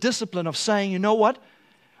practice the discipline of saying, you know what?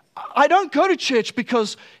 I don't go to church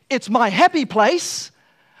because it's my happy place.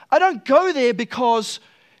 I don't go there because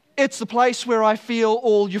it's the place where I feel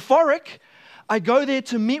all euphoric. I go there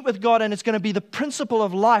to meet with God, and it's going to be the principle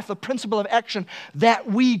of life, the principle of action that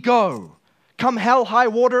we go. Come hell, high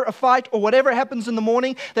water, a fight, or whatever happens in the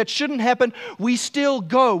morning that shouldn't happen, we still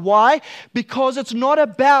go. Why? Because it's not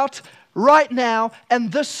about right now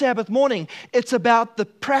and this Sabbath morning. It's about the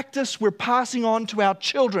practice we're passing on to our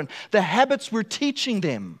children, the habits we're teaching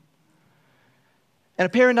them. And a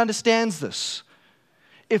parent understands this.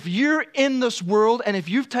 If you're in this world and if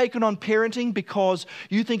you've taken on parenting because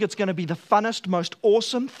you think it's going to be the funnest, most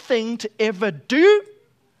awesome thing to ever do,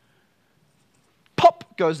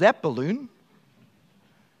 pop goes that balloon.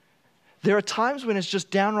 There are times when it's just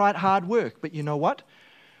downright hard work, but you know what?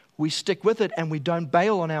 we stick with it and we don't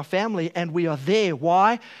bail on our family, and we are there.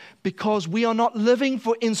 Why? Because we are not living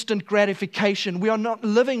for instant gratification. We are not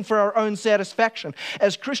living for our own satisfaction.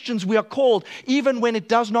 As Christians, we are called, even when it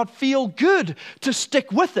does not feel good, to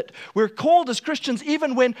stick with it. We're called as Christians,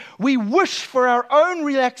 even when we wish for our own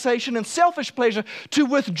relaxation and selfish pleasure, to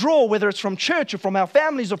withdraw, whether it's from church or from our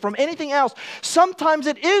families or from anything else. Sometimes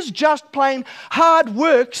it is just plain hard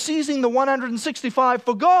work seizing the 165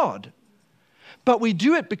 for God. But we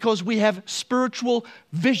do it because we have spiritual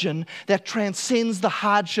vision that transcends the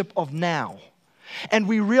hardship of now. And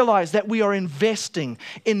we realize that we are investing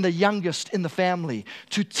in the youngest in the family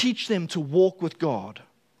to teach them to walk with God.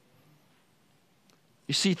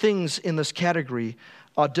 You see, things in this category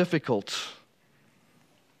are difficult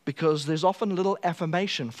because there's often little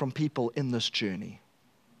affirmation from people in this journey.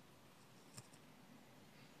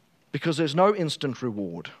 Because there's no instant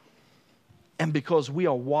reward. And because we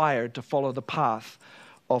are wired to follow the path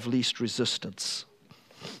of least resistance.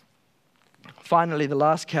 Finally, the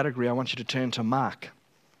last category, I want you to turn to Mark.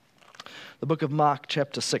 The book of Mark,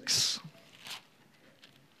 chapter 6.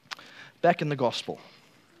 Back in the gospel.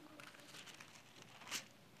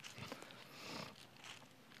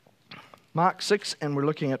 Mark 6, and we're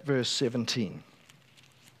looking at verse 17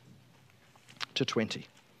 to 20.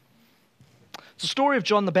 It's the story of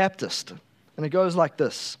John the Baptist, and it goes like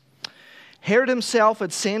this. Herod himself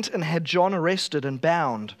had sent and had John arrested and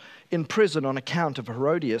bound in prison on account of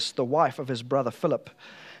Herodias, the wife of his brother Philip,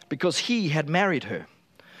 because he had married her.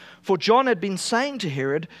 For John had been saying to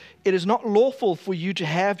Herod, "It is not lawful for you to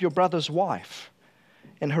have your brother's wife."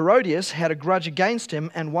 And Herodias had a grudge against him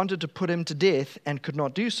and wanted to put him to death and could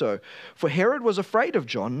not do so. For Herod was afraid of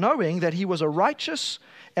John, knowing that he was a righteous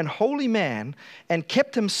and holy man, and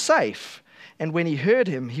kept him safe. And when he heard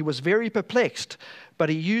him, he was very perplexed, but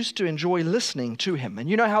he used to enjoy listening to him. And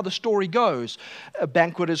you know how the story goes. A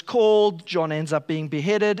banquet is called, John ends up being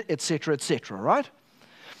beheaded, etc., right?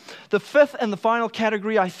 The fifth and the final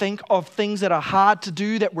category, I think, of things that are hard to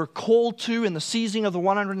do, that we're called to in the seizing of the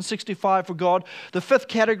 165 for God, the fifth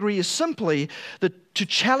category is simply to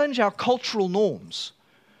challenge our cultural norms.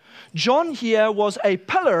 John here was a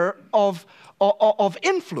pillar of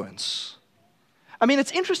influence. I mean,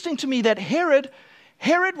 it's interesting to me that Herod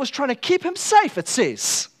was trying to keep him safe, it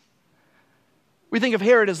says. We think of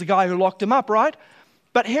Herod as the guy who locked him up, right?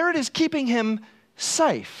 But Herod is keeping him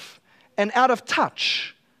safe and out of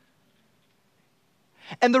touch.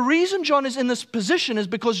 And the reason John is in this position is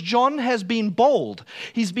because John has been bold.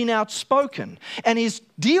 He's been outspoken. And he's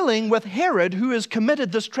dealing with Herod, who has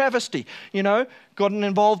committed this travesty. Gotten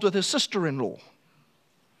involved with his sister-in-law.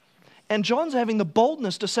 And John's having the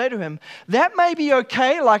boldness to say to him, that may be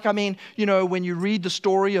okay. When you read the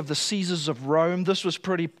story of the Caesars of Rome, this was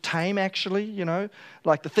pretty tame, actually.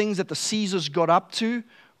 Like the things that the Caesars got up to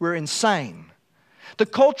were insane. The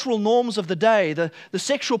cultural norms of the day, the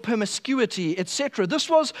sexual promiscuity, etc. This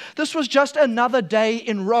was just another day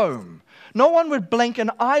in Rome. No one would blink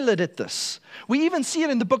an eyelid at this. We even see it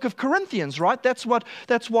in the book of Corinthians, right? That's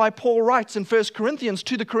why Paul writes in 1 Corinthians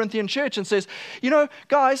to the Corinthian church and says,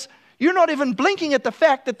 guys, you're not even blinking at the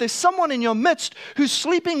fact that there's someone in your midst who's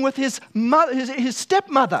sleeping with his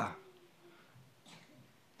stepmother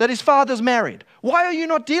that his father's married. Why are you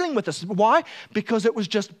not dealing with this? Why? Because it was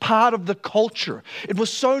just part of the culture. It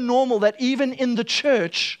was so normal that even in the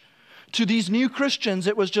church, to these new Christians,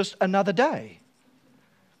 it was just another day.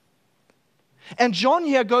 And John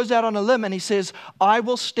here goes out on a limb and he says, I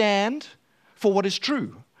will stand for what is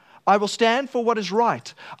true. I will stand for what is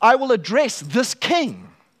right. I will address this king.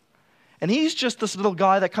 And he's just this little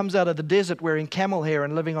guy that comes out of the desert wearing camel hair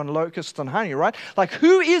and living on locusts and honey, right? Like,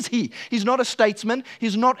 who is he? He's not a statesman.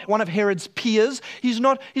 He's not one of Herod's peers. He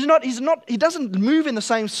doesn't move in the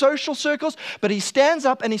same social circles, but he stands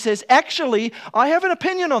up and he says, actually, I have an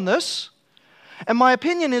opinion on this. And my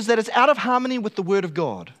opinion is that it's out of harmony with the Word of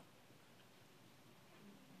God.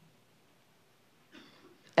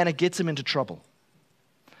 And it gets him into trouble.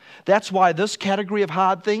 That's why this category of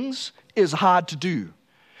hard things is hard to do.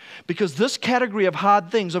 Because this category of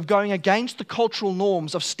hard things, of going against the cultural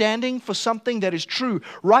norms, of standing for something that is true,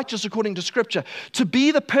 righteous according to Scripture, to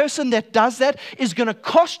be the person that does that is going to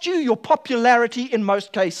cost you your popularity in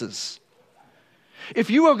most cases.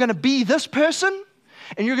 If you are going to be this person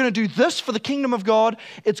and you're going to do this for the kingdom of God,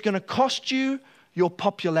 it's going to cost you your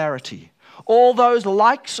popularity. All those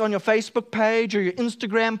likes on your Facebook page or your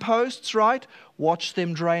Instagram posts, right? Watch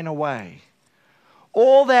them drain away.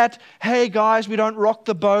 All that, hey guys, we don't rock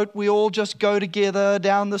the boat, we all just go together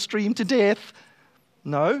down the stream to death.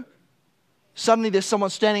 No. Suddenly there's someone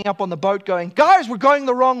standing up on the boat going, guys, we're going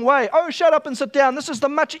the wrong way. Oh, shut up and sit down. This is the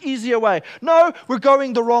much easier way. No, we're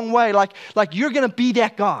going the wrong way. Like you're going to be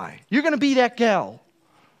that guy. You're going to be that gal.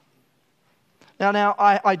 Now,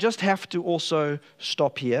 I just have to also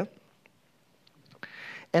stop here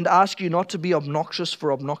and ask you not to be obnoxious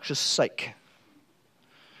for obnoxious sake.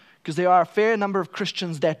 Because there are a fair number of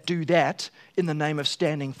Christians that do that in the name of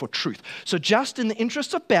standing for truth. So just in the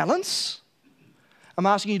interest of balance, I'm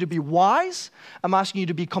asking you to be wise. I'm asking you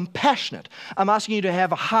to be compassionate. I'm asking you to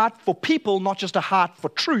have a heart for people, not just a heart for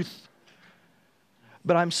truth.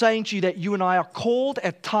 But I'm saying to you that you and I are called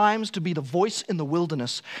at times to be the voice in the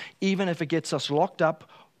wilderness, even if it gets us locked up,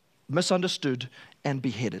 misunderstood, and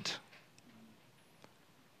beheaded.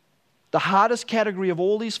 The hardest category of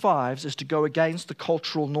all these fives is to go against the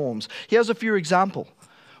cultural norms. Here's a few examples.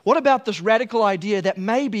 What about this radical idea that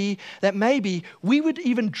maybe we would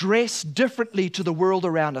even dress differently to the world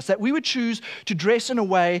around us, that we would choose to dress in a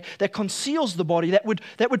way that conceals the body, that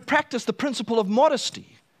would practice the principle of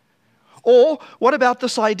modesty? Or what about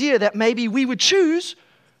this idea that maybe we would choose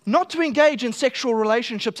not to engage in sexual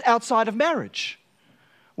relationships outside of marriage,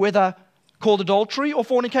 whether called adultery or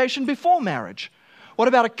fornication before marriage? What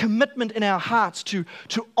about a commitment in our hearts to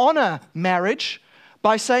honor marriage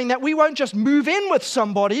by saying that we won't just move in with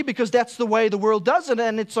somebody because that's the way the world does it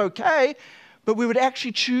and it's okay, but we would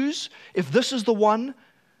actually choose, if this is the one,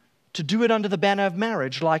 to do it under the banner of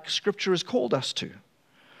marriage like Scripture has called us to?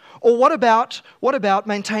 Or what about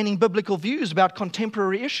maintaining biblical views about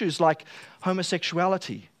contemporary issues like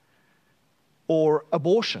homosexuality or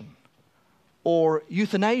abortion or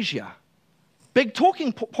euthanasia? Big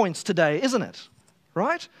talking points today, isn't it?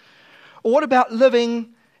 Right? Or what about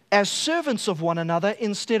living as servants of one another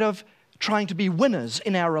instead of trying to be winners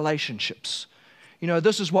in our relationships? You know,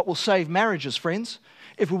 this is what will save marriages, friends.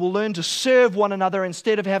 If we will learn to serve one another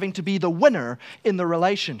instead of having to be the winner in the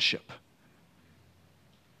relationship.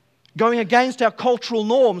 Going against our cultural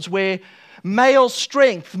norms where male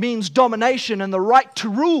strength means domination and the right to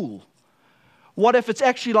rule. What if it's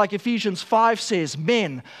actually like Ephesians 5 says,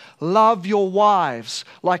 men, love your wives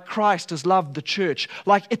like Christ has loved the church.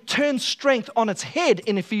 Like it turns strength on its head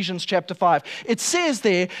in Ephesians chapter 5. It says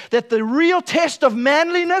there that the real test of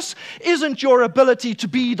manliness isn't your ability to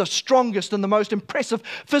be the strongest and the most impressive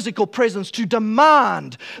physical presence, to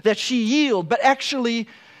demand that she yield, but actually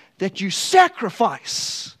that you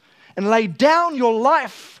sacrifice and lay down your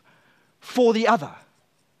life for the other.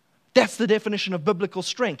 That's the definition of biblical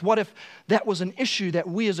strength. What if that was an issue that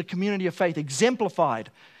we as a community of faith exemplified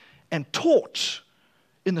and taught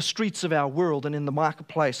in the streets of our world and in the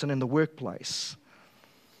marketplace and in the workplace?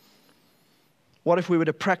 What if we were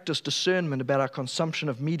to practice discernment about our consumption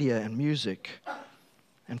of media and music?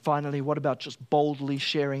 And finally, what about just boldly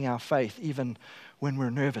sharing our faith even when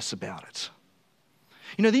we're nervous about it?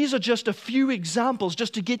 You know, these are just a few examples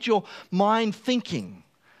just to get your mind thinking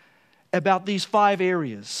about these 5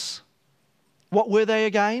 areas. What were they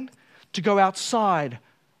again? To go outside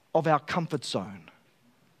of our comfort zone.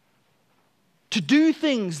 To do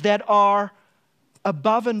things that are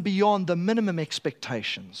above and beyond the minimum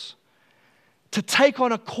expectations. To take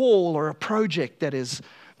on a call or a project that is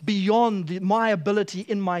beyond my ability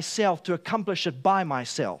in myself to accomplish it by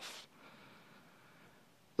myself.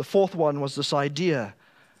 The 4th one was this idea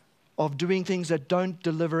of doing things that don't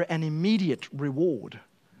deliver an immediate reward.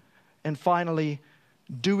 And finally,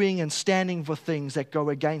 doing and standing for things that go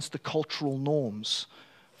against the cultural norms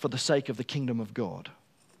for the sake of the kingdom of God.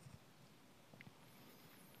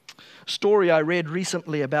 A story I read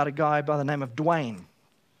recently about a guy by the name of Dwayne.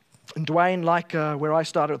 And Dwayne, like where I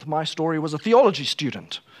started with my story, was a theology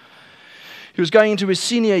student. He was going into his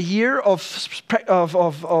senior year of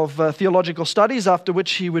theological studies, after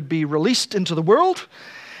which he would be released into the world.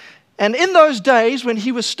 And in those days when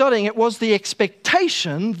he was studying, it was the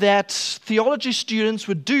expectation that theology students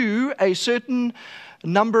would do a certain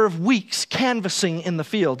number of weeks canvassing in the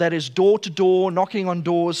field. That is, door to door, knocking on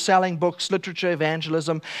doors, selling books, literature,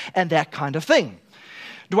 evangelism, and that kind of thing.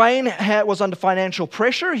 Dwayne was under financial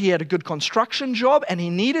pressure. He had a good construction job, and he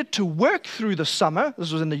needed to work through the summer.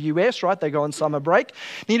 This was in the US, right? They go on summer break.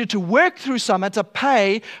 Needed to work through summer to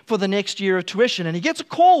pay for the next year of tuition. And he gets a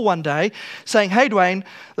call one day saying, hey, Dwayne,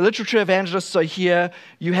 the literature evangelists are here.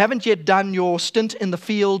 You haven't yet done your stint in the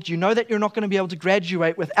field. You know that you're not going to be able to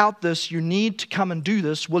graduate without this. You need to come and do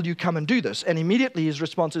this. Will you come and do this? And immediately his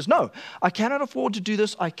response is, no, I cannot afford to do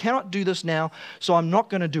this. I cannot do this now, so I'm not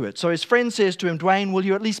going to do it. So his friend says to him, Dwayne, will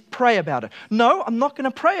you at least pray about it? No, I'm not going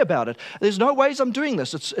to pray about it. There's no ways I'm doing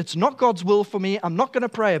this. It's not God's will for me. I'm not going to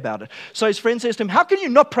pray about it. So his friend says to him, how can you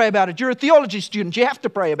not pray about it? You're a theology student. You have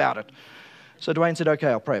to pray about it. So Dwayne said, okay,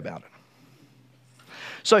 I'll pray about it.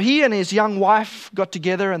 So he and his young wife got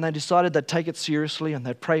together and they decided they'd take it seriously and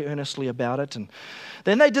they'd pray earnestly about it. And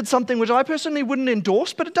then they did something which I personally wouldn't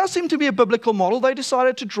endorse, but it does seem to be a biblical model. They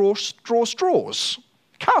decided to draw straws,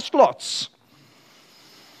 cast lots.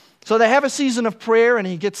 So they have a season of prayer, and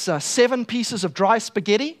he gets 7 pieces of dry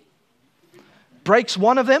spaghetti, breaks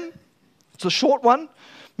one of them, it's a short one,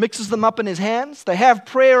 mixes them up in his hands. They have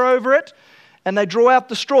prayer over it, and they draw out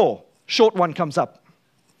the straw. Short one comes up.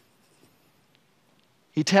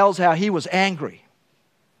 He tells how he was angry.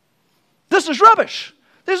 This is rubbish.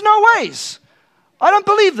 There's no ways. I don't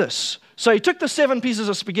believe this. So he took the 7 pieces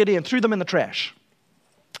of spaghetti and threw them in the trash.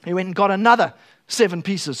 He went and got another 7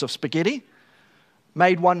 pieces of spaghetti,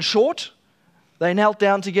 made one short. They knelt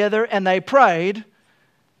down together and they prayed,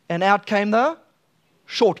 and out came the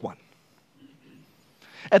short one.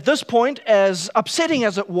 At this point, as upsetting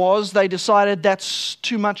as it was, they decided that's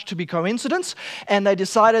too much to be coincidence, and they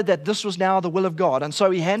decided that this was now the will of God. And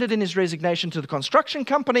so he handed in his resignation to the construction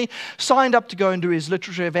company, signed up to go and do his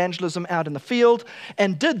literature evangelism out in the field,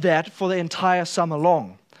 and did that for the entire summer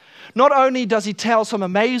long. Not only does he tell some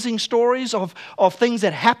amazing stories of things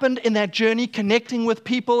that happened in that journey, connecting with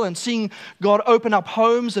people and seeing God open up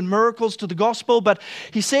homes and miracles to the gospel, but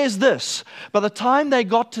he says this: by the time they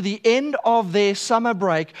got to the end of their summer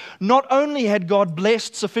break, not only had God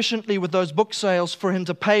blessed sufficiently with those book sales for him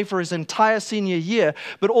to pay for his entire senior year,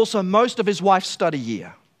 but also most of his wife's study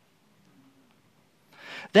year.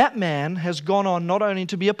 That man has gone on not only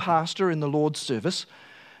to be a pastor in the Lord's service,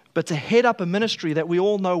 but to head up a ministry that we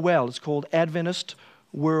all know well. It's called Adventist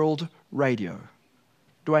World Radio.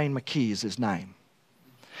 Dwayne McKee is his name.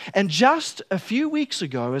 And just a few weeks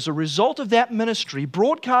ago, as a result of that ministry,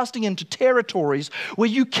 broadcasting into territories where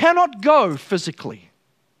you cannot go physically,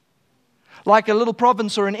 like a little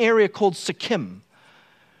province or an area called Sikkim,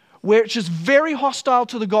 where it's just very hostile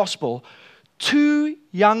to the gospel, 2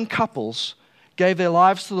 young couples gave their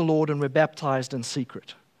lives to the Lord and were baptized in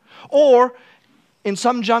secret. Or in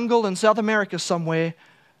some jungle in South America somewhere,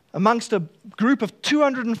 amongst a group of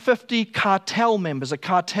 250 cartel members, a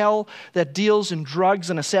cartel that deals in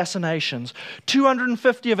drugs and assassinations,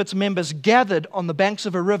 250 of its members gathered on the banks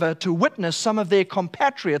of a river to witness some of their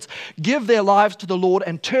compatriots give their lives to the Lord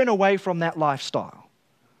and turn away from that lifestyle.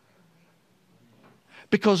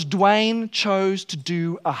 Because Dwayne chose to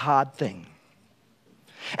do a hard thing.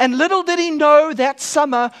 And little did he know that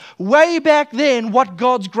summer, way back then, what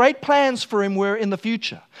God's great plans for him were in the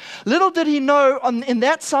future. Little did he know in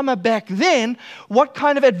that summer back then what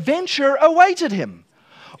kind of adventure awaited him.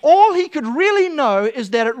 All he could really know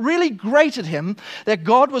is that it really grated him that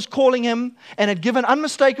God was calling him and had given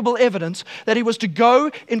unmistakable evidence that he was to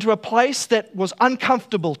go into a place that was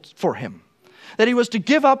uncomfortable for him. That he was to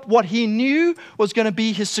give up what he knew was going to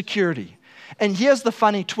be his security. And here's the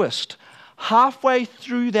funny twist. Halfway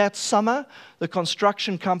through that summer, the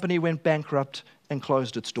construction company went bankrupt and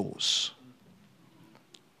closed its doors.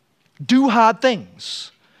 Do hard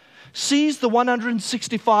things. Seize the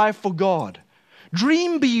 165 for God.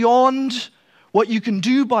 Dream beyond what you can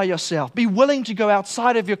do by yourself. Be willing to go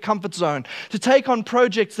outside of your comfort zone, to take on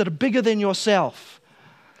projects that are bigger than yourself,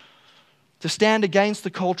 to stand against the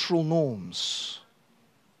cultural norms.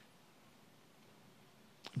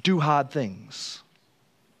 Do hard things.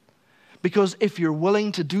 Because if you're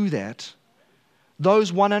willing to do that,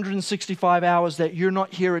 those 165 hours that you're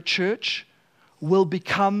not here at church will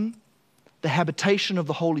become the habitation of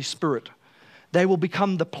the Holy Spirit. They will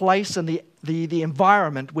become the place and the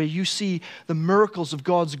environment where you see the miracles of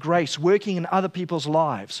God's grace working in other people's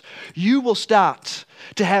lives. You will start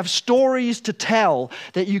to have stories to tell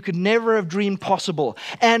that you could never have dreamed possible.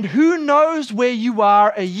 And who knows where you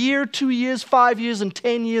are a year, 2 years, 5 years, and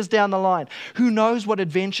 10 years down the line. Who knows what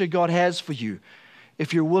adventure God has for you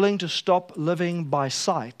if you're willing to stop living by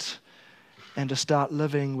sight and to start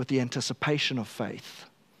living with the anticipation of faith.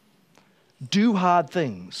 Do hard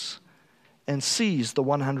things and seize the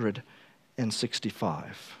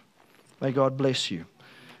 165. May God bless you.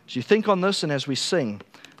 As you think on this and as we sing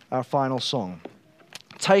our final song,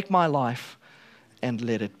 take my life and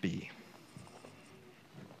let it be.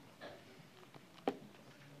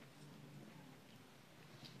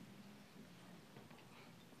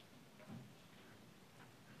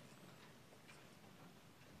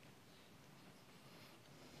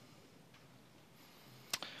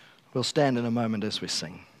 We'll stand in a moment as we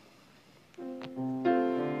sing.